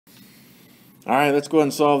Alright, let's go ahead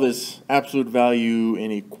and solve this absolute value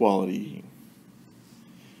inequality.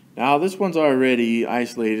 Now this one's already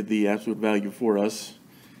isolated the absolute value for us.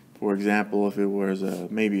 For example, if it was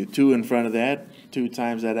maybe a 2 in front of that, 2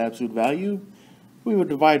 times that absolute value, we would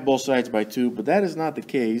divide both sides by 2, but that is not the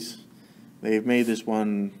case. They've made this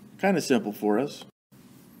one kind of simple for us.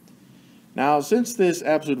 Now, since this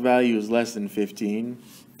absolute value is less than 15,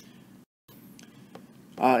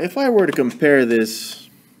 if I were to compare this,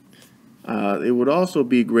 it would also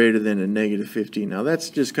be greater than a negative 15. Now,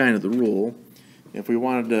 that's just kind of the rule. If we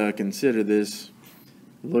wanted to consider this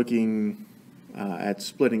looking at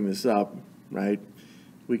splitting this up, right,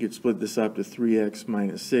 we could split this up to 3x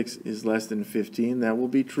minus 6 is less than 15. That will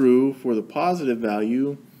be true for the positive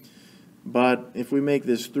value, but if we make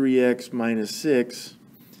this 3x minus 6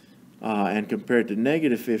 and compare it to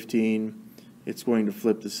negative 15, it's going to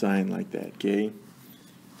flip the sign like that, okay?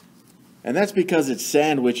 And that's because it's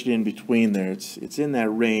sandwiched in between there. It's in that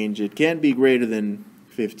range. It can't be greater than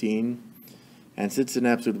 15, and since it's an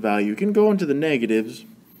absolute value, it can go into the negatives,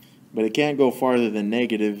 but it can't go farther than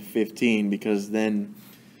negative 15 because then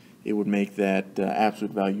it would make that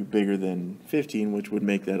absolute value bigger than 15, which would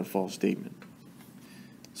make that a false statement.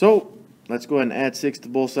 So let's go ahead and add 6 to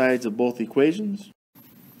both sides of both equations.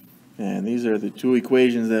 And these are the two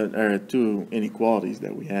equations that are two inequalities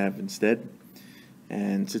that we have instead.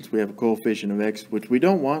 And since we have a coefficient of x, which we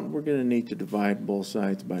don't want, we're going to need to divide both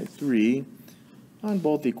sides by 3 on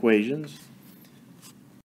both equations.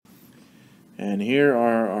 And here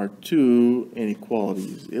are our two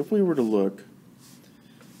inequalities. If we were to look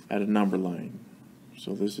at a number line,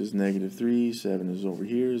 so this is negative 3, 7 is over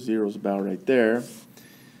here, 0 is about right there.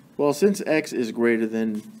 Well, since x is greater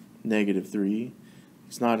than negative 3,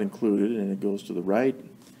 it's not included and it goes to the right,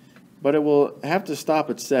 but it will have to stop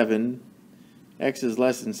at 7. X is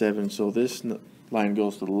less than 7, so this line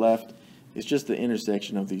goes to the left. It's just the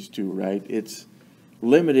intersection of these two, right? It's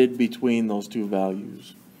limited between those two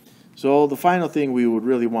values. So the final thing we would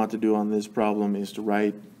really want to do on this problem is to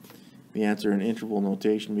write the answer in interval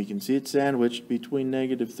notation. We can see it's sandwiched between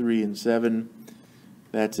negative 3 and 7.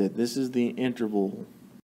 That's it. This is the interval